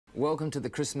Welcome to the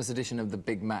Christmas edition of The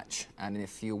Big Match. And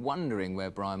if you're wondering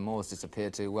where Brian Moore's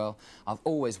disappeared to, well, I've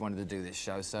always wanted to do this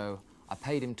show, so I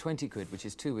paid him 20 quid, which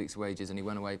is 2 weeks' wages, and he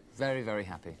went away very, very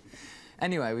happy.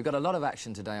 Anyway, we've got a lot of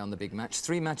action today on The Big Match.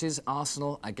 3 matches: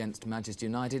 Arsenal against Manchester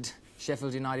United,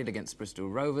 Sheffield United against Bristol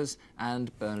Rovers,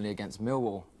 and Burnley against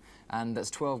Millwall. And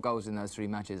that's 12 goals in those 3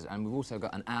 matches, and we've also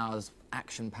got an hour's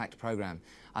action-packed programme.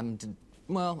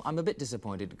 Well, I'm a bit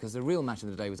disappointed because the real match of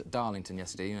the day was at Darlington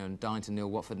yesterday. You know, Darlington 0,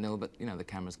 Watford 0, but, you know, the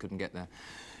cameras couldn't get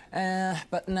there.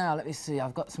 But now, let me see,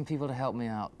 I've got some people to help me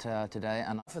out today,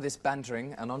 and for this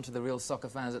bantering and on to the real soccer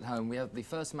fans at home, we have the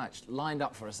first match lined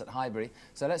up for us at Highbury,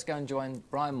 so let's go and join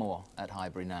Brian Moore at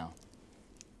Highbury now.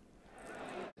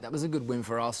 That was a good win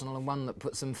for Arsenal, and one that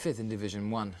puts them 5th in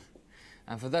Division 1.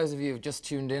 And for those of you who've just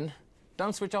tuned in,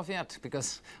 don't switch off yet,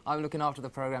 because I'm looking after the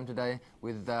programme today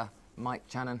with Mike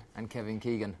Channon and Kevin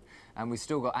Keegan. And we've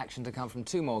still got action to come from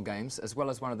 2 more games, as well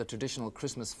as one of the traditional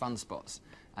Christmas fun spots,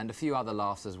 and a few other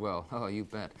laughs as well. Oh, you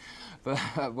bet.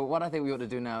 But what I think we ought to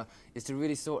do now is to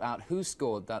really sort out who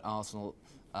scored that Arsenal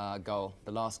goal,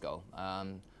 the last goal.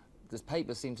 The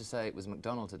papers seem to say it was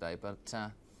McDonald today, but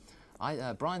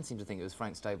Brian seemed to think it was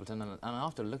Frank Stapleton, and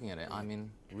after looking at it, I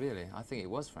mean, really, I think it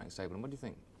was Frank Stapleton. What do you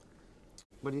think?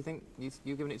 What do you think? You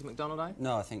giving it to McDonald, eh?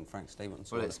 No, I think Frank Stapleton.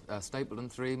 Well, it's Stapleton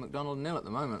 3, McDonald 0 at the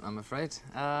moment, I'm afraid.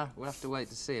 We'll have to wait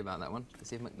to see about that one, to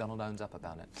see if McDonald owns up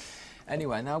about it.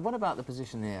 Anyway, now, what about the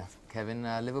position here, Kevin?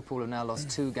 Liverpool have now lost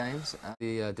 2 games.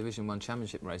 The Division 1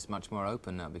 Championship race much more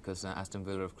open now because Aston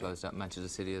Villa have closed up, Manchester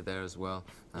City are there as well,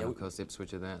 and of course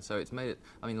Ipswich are there. So it's made it,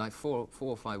 I mean, like 4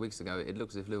 or 5 weeks ago, it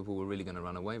looks as if Liverpool were really going to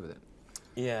run away with it.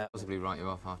 Yeah. Possibly write you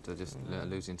off after just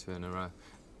losing 2 in a row.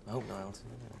 I hope not, Elton.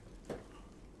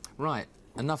 Right,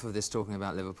 enough of this talking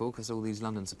about Liverpool, because all these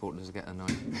London supporters get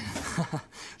annoying.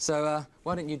 So,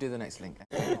 why don't you do the next link?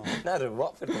 No, the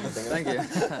Watford kind of thing. Thank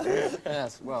you.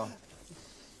 Yes, well,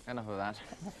 enough of that.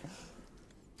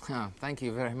 Oh, thank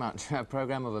you very much. A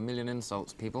programme of 1,000,000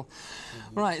 insults, people.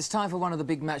 Right, it's time for one of the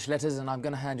big match letters, and I'm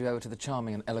going to hand you over to the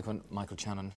charming and eloquent Michael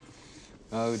Channon.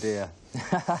 Oh, dear.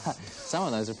 Some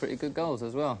of those are pretty good goals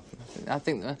as well. I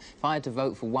think if I had to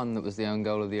vote for one that was the own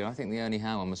goal of the year, I think the Ernie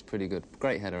Howe one was pretty good.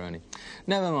 Great header, Ernie.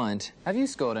 Never mind. Have you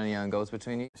scored any own goals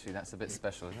between you? Actually, that's a bit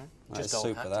special, isn't it? Just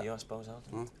old hat to you, I suppose,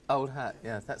 Elton. Old hat,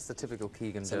 yeah. That's the typical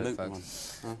Keegan dirt,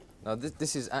 folks. Now,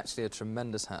 this is actually a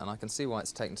tremendous hat, and I can see why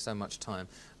it's taken so much time.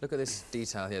 Look at this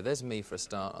detail here. There's me for a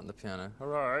start on the piano.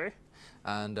 Hooray!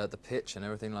 And the pitch and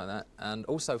everything like that. And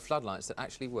also floodlights that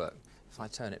actually work. If I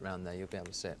turn it round there, you'll be able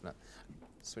to see it. Look.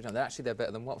 Switch on. They're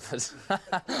better than Watford.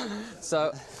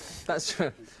 So, that's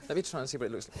true. Let me try and see what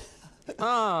it looks like.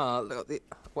 Ah, look,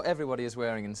 what everybody is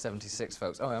wearing in 76,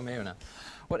 folks. Oh, I'm here now.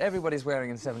 What everybody's wearing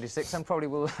in 76 and probably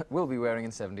will be wearing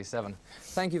in 77.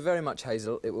 Thank you very much,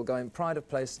 Hazel. It will go in pride of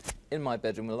place in my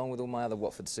bedroom along with all my other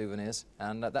Watford souvenirs,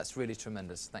 and that's really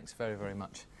tremendous. Thanks very, very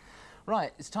much.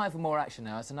 Right, it's time for more action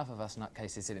now. It's enough of us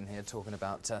nutcases sitting here talking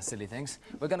about silly things.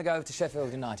 We're going to go over to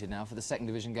Sheffield United now for the 2nd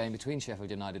Division game between Sheffield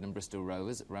United and Bristol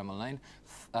Rovers at Bramall Lane.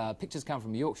 Pictures come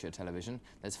from Yorkshire Television.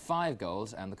 There's 5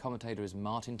 goals, and the commentator is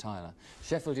Martin Tyler.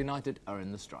 Sheffield United are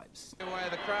in the stripes.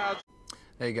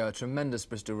 There you go, a tremendous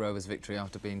Bristol Rovers victory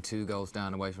after being 2 goals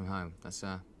down away from home. That's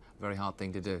a very hard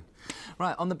thing to do.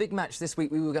 Right, on the big match this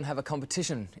week, we were going to have a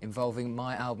competition involving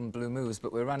my album Blue Moves,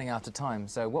 but we're running out of time.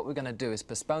 So what we're going to do is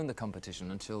postpone the competition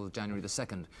until January the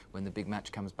 2nd, when the big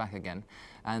match comes back again.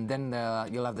 And then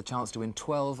you'll have the chance to win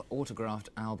 12 autographed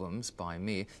albums by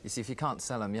me. You see, if you can't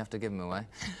sell them, you have to give them away.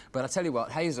 But I tell you what,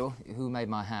 Hazel, who made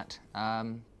my hat,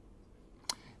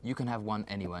 you can have one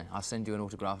anyway. I'll send you an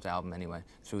autographed album anyway,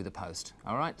 through the post.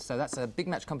 All right? So that's a big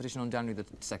match competition on January the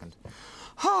 2nd.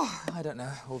 Oh, I don't know,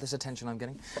 all this attention I'm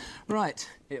getting. Right,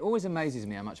 it always amazes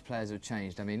me how much players have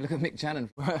changed. I mean, look at Mick Channon.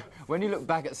 When you look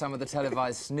back at some of the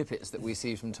televised snippets that we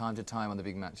see from time to time on the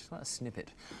big match, it's like a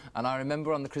snippet. And I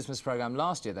remember on the Christmas programme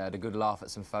last year, they had a good laugh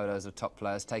at some photos of top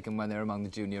players taken when they were among the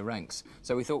junior ranks.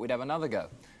 So we thought we'd have another go.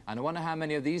 And I wonder how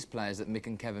many of these players that Mick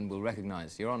and Kevin will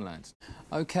recognise. You're on, lads.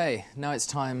 OK, now it's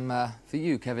time for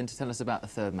you, Kevin, to tell us about the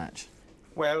 3rd match.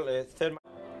 Well, 3rd match.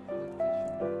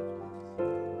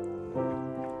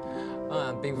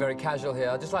 I'm being very casual here.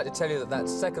 I'd just like to tell you that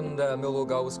 2nd Millwall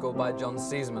goal was scored by John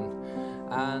Seasman.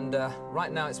 And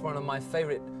right now it's one of my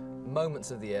favourite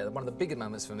moments of the year, one of the biggest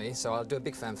moments for me, so I'll do a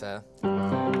big fanfare.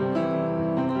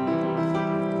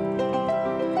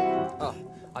 Oh,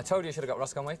 I told you I should have got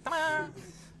Ross Conway.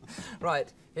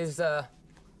 Right, here's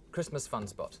Christmas fun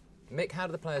spot. Mick, how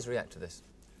do the players react to this?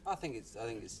 I think it's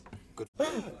good.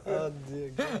 Oh, dear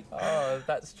God. Oh,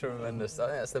 that's tremendous. I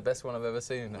think that's the best one I've ever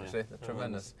seen, actually. Yeah.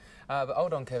 Tremendous. But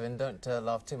hold on, Kevin, don't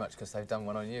laugh too much because they've done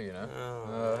one on you, you know.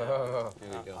 Oh. Here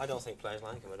we go. I don't think players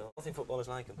like him at all. I don't think footballers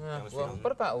like him. Yeah, well,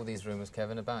 what about all these rumours,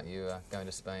 Kevin, about you going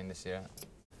to Spain this year?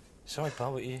 Sorry,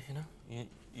 pal, but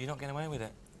you're not getting away with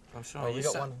it. I'm sure. Oh, you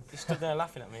got one? You stood there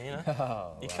laughing at me, you know.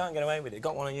 Oh, you can't get away with it.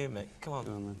 Got one on you, mate. Come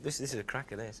on. This is a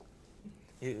cracker, this.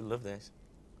 You love this.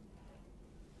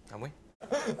 Can we?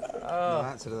 No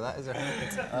answer to that, is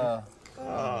there?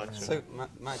 So,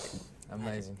 Mike.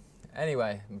 Amazing.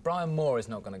 Anyway, Brian Moore is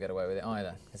not going to get away with it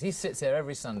either, because he sits here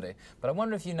every Sunday. But I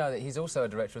wonder if you know that he's also a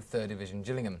director of 3rd Division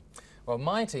Gillingham. Well,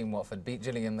 my team, Watford, beat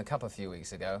Gillingham in the Cup a few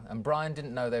weeks ago, and Brian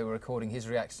didn't know they were recording his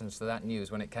reactions to that news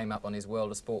when it came up on his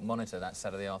World of Sport monitor that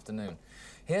Saturday afternoon.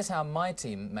 Here's how my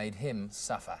team made him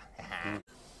suffer.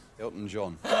 Elton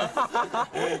John.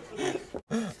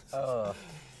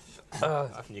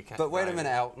 But wait a minute,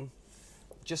 Elton.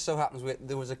 Just so happens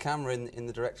there was a camera in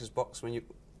the director's box when you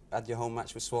had your home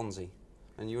match with Swansea,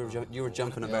 and you were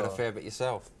jumping about a fair bit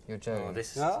yourself. You're joking. Oh,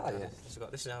 this is how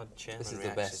chairman This is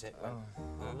reacts, the best. is it? Oh,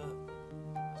 look.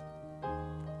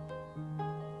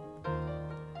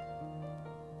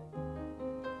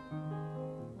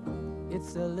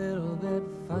 It's a little bit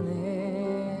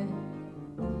funny,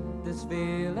 this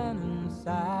feeling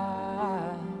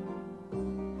inside.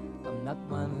 I'm not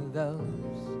one of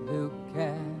those who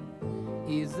can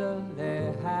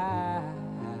easily hide.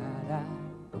 I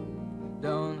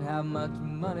don't have much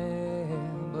money,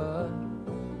 but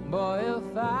boy,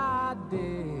 if I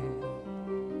did,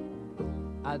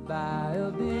 I'd buy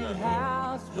a big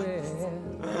house where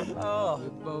we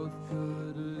both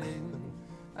could live.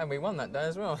 And we won that day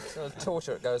as well. So the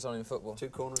torture that goes on in football. 2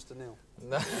 corners to 0.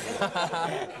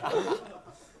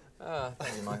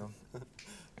 Thank you, Michael.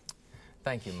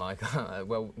 Thank you, Michael.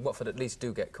 Well, Watford at least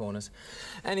do get corners.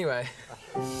 Anyway,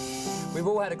 we've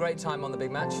all had a great time on the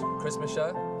big match, Christmas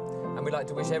show, and we'd like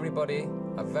to wish everybody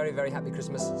a very, very happy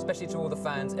Christmas, especially to all the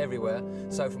fans everywhere.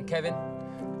 So from Kevin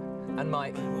and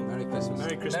Mike, Merry Christmas.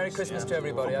 Merry Christmas. Merry Christmas to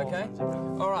everybody, okay?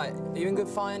 All right, are you in good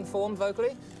fine form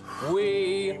vocally?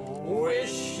 We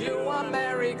wish you a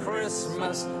Merry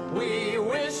Christmas. We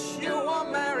wish you a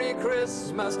Merry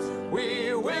Christmas.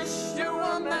 We wish you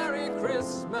a Merry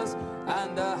Christmas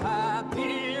and a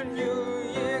Happy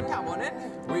New Year. Come on in.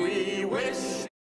 We wish